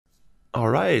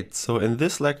Alright, so in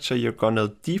this lecture you're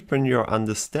gonna deepen your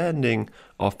understanding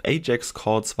of Ajax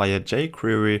calls via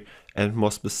JQuery and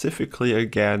more specifically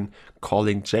again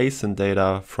calling JSON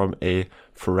data from a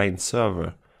foreign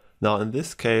server. Now in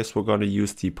this case we're gonna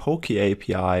use the Poke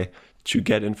API to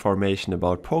get information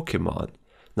about Pokemon.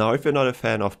 Now if you're not a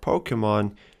fan of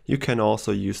Pokemon, you can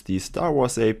also use the Star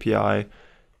Wars API,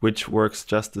 which works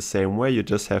just the same way. You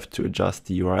just have to adjust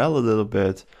the URL a little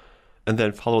bit and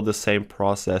then follow the same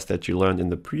process that you learned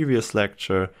in the previous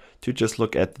lecture to just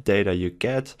look at the data you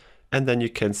get, and then you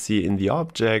can see in the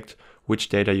object which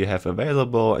data you have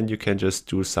available and you can just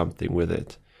do something with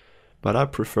it. But I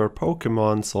prefer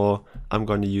Pokemon, so I'm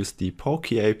going to use the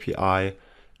Poke API,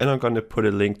 and I'm going to put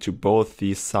a link to both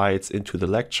these sites into the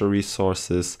lecture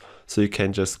resources, so you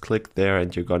can just click there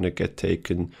and you're going to get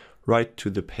taken right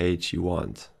to the page you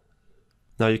want.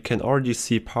 Now you can already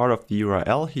see part of the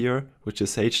URL here, which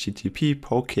is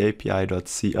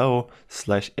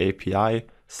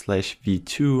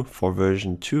http://pokeapi.co/API/v2 for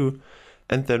version 2.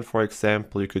 And then for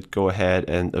example, you could go ahead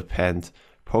and append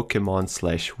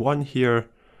Pokemon/1 here.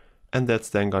 And that's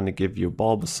then going to give you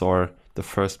Bulbasaur, the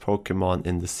first Pokemon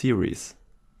in the series.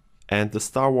 And the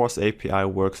Star Wars API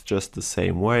works just the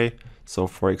same way. So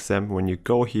for example, when you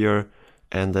go here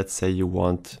and let's say you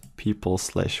want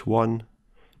people/1,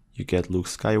 you get Luke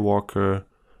Skywalker,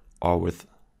 or with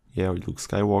Luke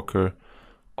Skywalker,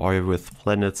 or with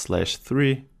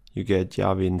planet/3, you get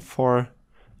Yavin 4,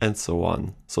 and so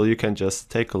on. So you can just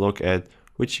take a look at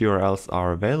which URLs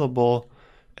are available,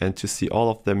 and to see all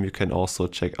of them, you can also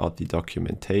check out the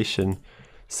documentation.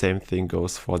 Same thing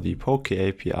goes for the Poke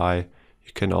API.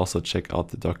 You can also check out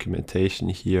the documentation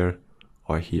here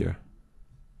or here.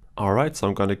 Alright, so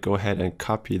I'm going to go ahead and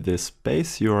copy this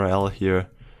base URL here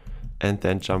and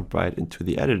then jump right into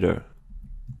the editor.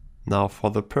 Now for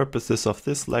the purposes of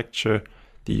this lecture,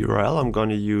 the URL I'm going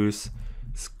to use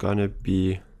is going to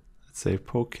be, let's say,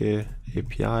 Poke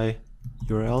API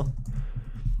URL.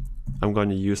 I'm going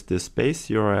to use this base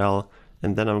URL,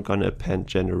 and then I'm going to append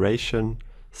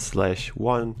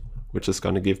generation/1, which is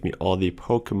going to give me all the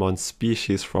Pokemon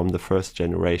species from the first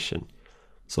generation.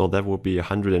 So that will be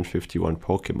 151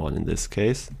 Pokemon in this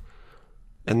case.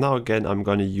 And now again, I'm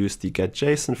going to use the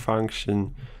getJSON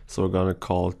function. So we're going to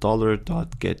call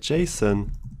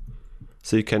 $.getJSON.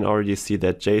 So you can already see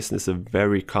that JSON is a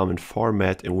very common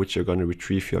format in which you're going to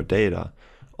retrieve your data.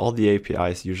 All the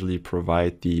APIs usually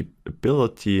provide the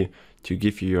ability to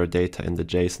give you your data in the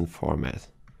JSON format.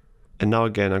 And now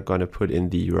again, I'm going to put in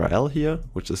the URL here,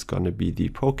 which is going to be the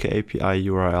Poke API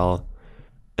URL.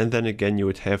 And then again, you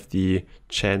would have the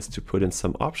chance to put in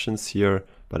some options here,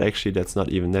 but actually that's not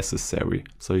even necessary.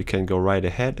 So you can go right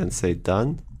ahead and say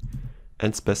done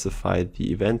and specify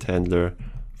the event handler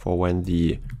for when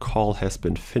the call has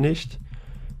been finished.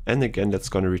 And again, that's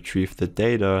going to retrieve the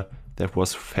data that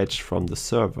was fetched from the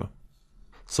server.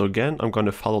 So again, I'm going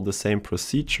to follow the same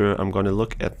procedure. I'm going to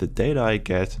look at the data I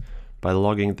get by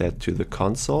logging that to the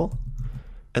console.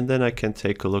 And then I can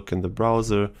take a look in the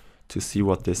browser to see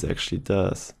what this actually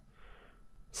does.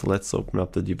 So let's open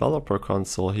up the developer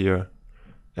console here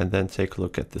and then take a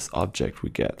look at this object we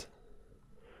get.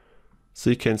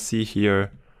 So you can see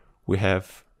here we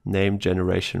have name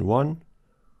generation 1,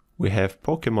 we have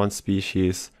Pokemon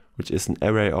species, which is an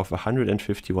array of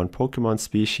 151 Pokemon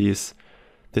species.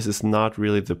 This is not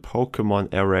really the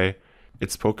Pokemon array,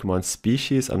 it's Pokemon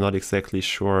species. I'm not exactly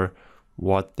sure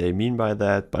what they mean by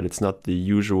that, but it's not the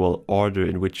usual order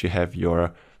in which you have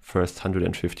your first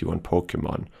 151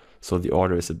 Pokemon. So the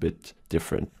order is a bit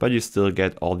different, but you still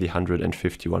get all the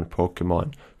 151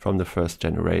 Pokemon from the first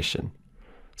generation.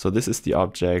 So this is the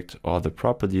object or the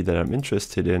property that I'm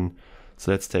interested in.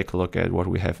 So let's take a look at what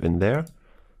we have in there.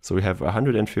 So we have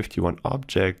 151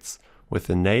 objects with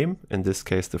a name. In this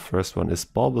case, the first one is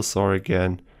Bulbasaur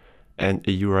again, and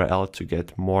a URL to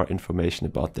get more information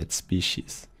about that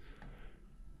species.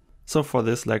 So for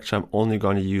this lecture, I'm only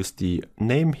going to use the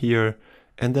name here.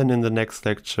 And then in the next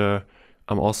lecture,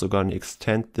 I'm also going to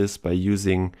extend this by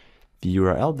using the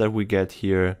URL that we get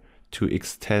here to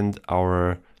extend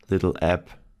our little app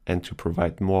and to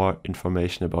provide more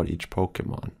information about each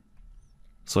Pokemon.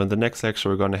 So in the next lecture,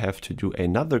 we're going to have to do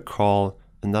another call,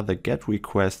 another GET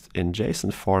request in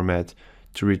JSON format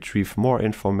to retrieve more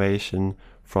information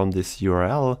from this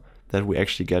URL that we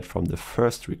actually get from the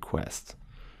first request.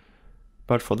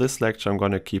 But for this lecture, I'm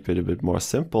going to keep it a bit more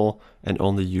simple and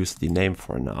only use the name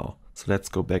for now. So let's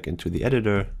go back into the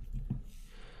editor.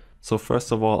 So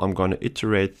first of all, I'm going to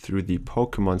iterate through the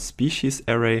Pokemon species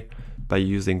array by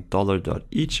using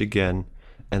 $.each again,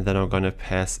 and then I'm going to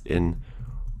pass in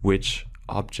which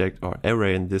object or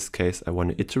array in this case I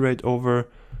want to iterate over,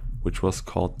 which was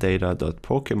called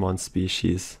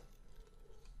data.PokemonSpecies.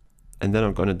 And then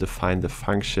I'm going to define the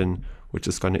function which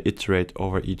is going to iterate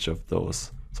over each of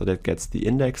those. So that gets the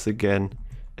index again,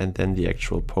 and then the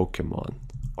actual Pokemon,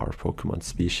 or Pokemon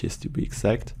species to be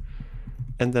exact.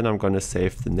 And then I'm going to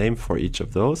save the name for each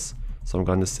of those. So I'm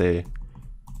going to say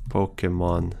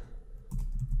Pokemon.name.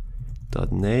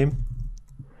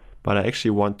 But I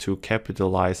actually want to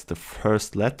capitalize the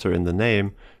first letter in the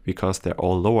name because they're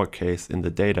all lowercase in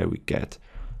the data we get.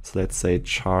 So let's say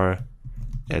char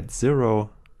at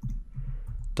 0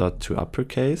 dot to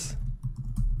uppercase,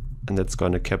 and that's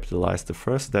going to capitalize the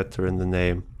first letter in the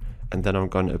name, and then I'm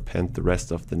going to append the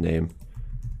rest of the name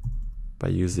by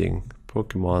using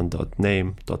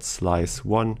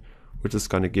Pokemon.name.slice1, which is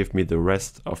going to give me the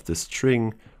rest of the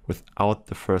string without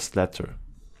the first letter.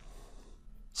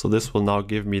 So this will now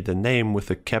give me the name with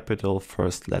a capital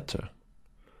first letter.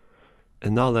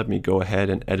 And now let me go ahead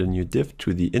and add a new div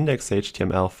to the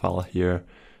index.html file here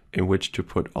in which to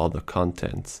put all the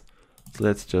contents. So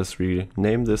let's just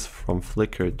rename this from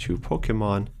Flickr to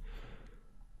Pokemon,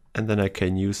 and then I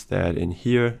can use that in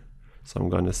here. So I'm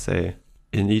going to say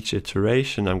in each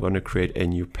iteration I'm going to create a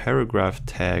new paragraph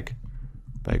tag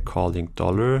by calling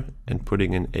 $ and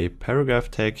putting in a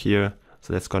paragraph tag here.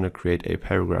 So that's going to create a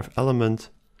paragraph element.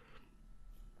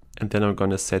 And then I'm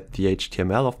going to set the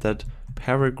HTML of that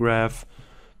paragraph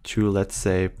to, let's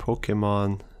say,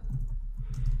 Pokemon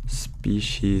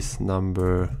species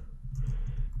number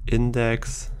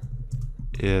index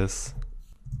is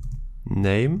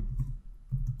name.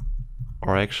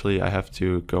 Or actually I have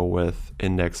to go with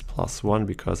index +1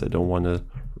 because I don't want to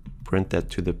print that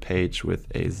to the page with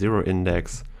a 0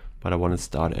 index, but I want to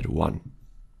start at 1.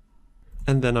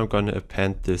 And then I'm going to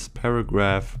append this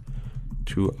paragraph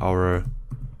to our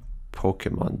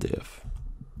Pokemon div.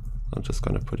 I'm just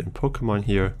going to put in Pokemon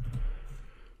here.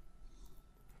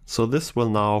 So this will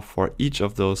now, for each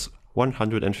of those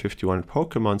 151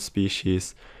 Pokemon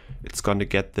species, it's going to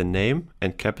get the name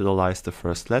and capitalize the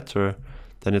first letter.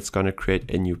 Then it's going to create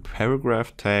a new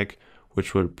paragraph tag,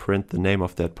 which will print the name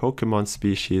of that Pokemon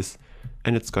species,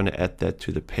 and it's going to add that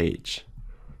to the page.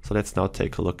 So let's now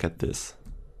take a look at this.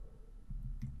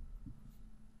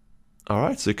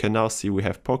 Alright, so you can now see we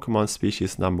have Pokemon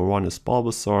species number 1 is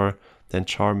Bulbasaur, then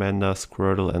Charmander,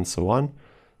 Squirtle, and so on.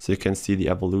 So you can see the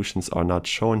evolutions are not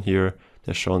shown here,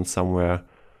 they're shown somewhere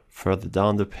further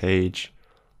down the page.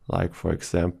 Like for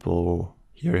example,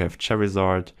 here you have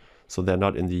Charizard, so they're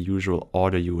not in the usual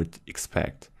order you would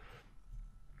expect.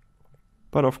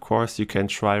 But of course you can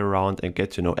try around and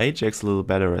get to know Ajax a little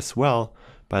better as well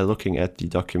by looking at the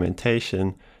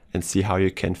documentation and see how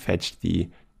you can fetch the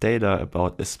data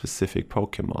about a specific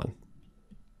Pokemon.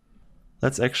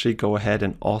 Let's actually go ahead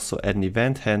and also add an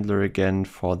event handler again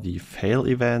for the fail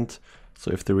event.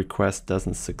 So if the request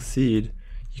doesn't succeed,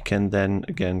 you can then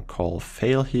again call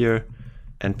fail here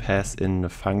and pass in a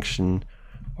function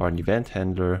or an event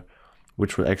handler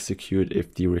which will execute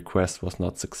if the request was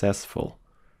not successful.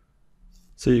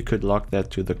 So you could log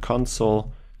that to the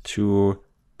console to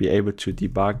be able to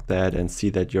debug that and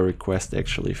see that your request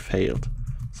actually failed.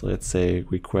 So let's say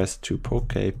request to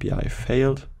Poke API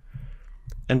failed.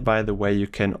 And by the way, you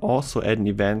can also add an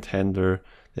event handler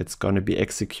that's going to be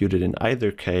executed in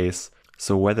either case,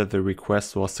 so whether the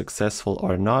request was successful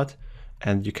or not,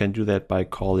 and you can do that by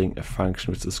calling a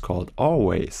function which is called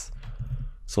always.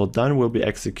 So done will be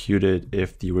executed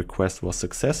if the request was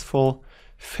successful,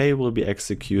 fail will be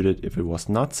executed if it was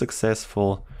not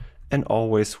successful, and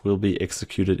always will be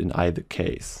executed in either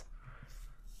case.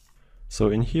 So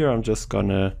in here I'm just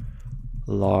gonna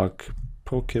log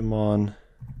Pokemon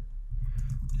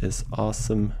is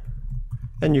awesome,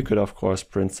 and you could of course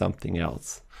print something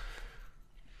else.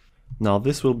 Now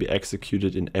this will be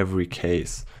executed in every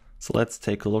case. So let's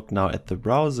take a look now at the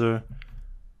browser,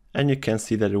 and you can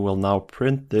see that it will now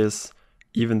print this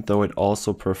even though it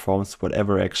also performs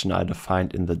whatever action I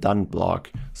defined in the done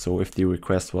block. So if the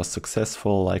request was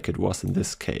successful like it was in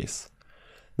this case.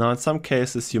 Now in some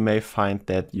cases you may find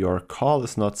that your call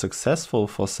is not successful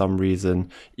for some reason,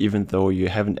 even though you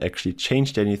haven't actually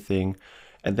changed anything.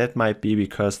 And that might be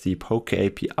because the Poke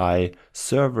API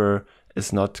server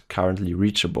is not currently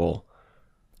reachable.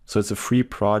 So it's a free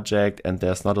project and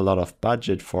there's not a lot of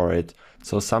budget for it.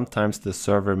 So sometimes the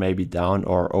server may be down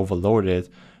or overloaded,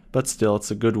 but still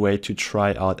it's a good way to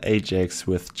try out Ajax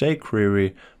with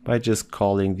JQuery by just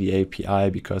calling the API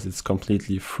because it's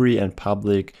completely free and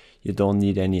public. You don't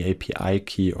need any API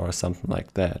key or something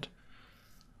like that.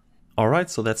 Alright,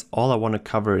 so that's all I want to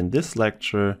cover in this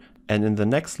lecture. And in the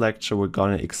next lecture, we're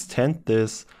going to extend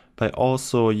this by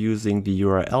also using the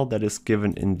URL that is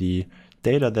given in the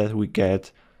data that we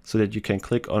get. so that you can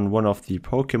click on one of the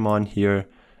Pokemon here,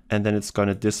 and then it's going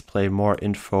to display more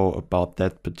info about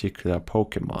that particular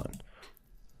Pokemon.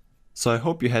 So I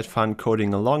hope you had fun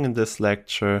coding along in this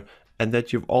lecture, and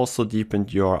that you've also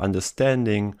deepened your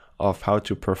understanding of how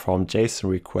to perform JSON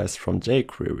requests from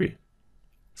JQuery.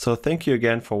 So thank you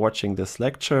again for watching this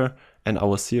lecture, and I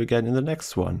will see you again in the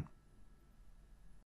next one.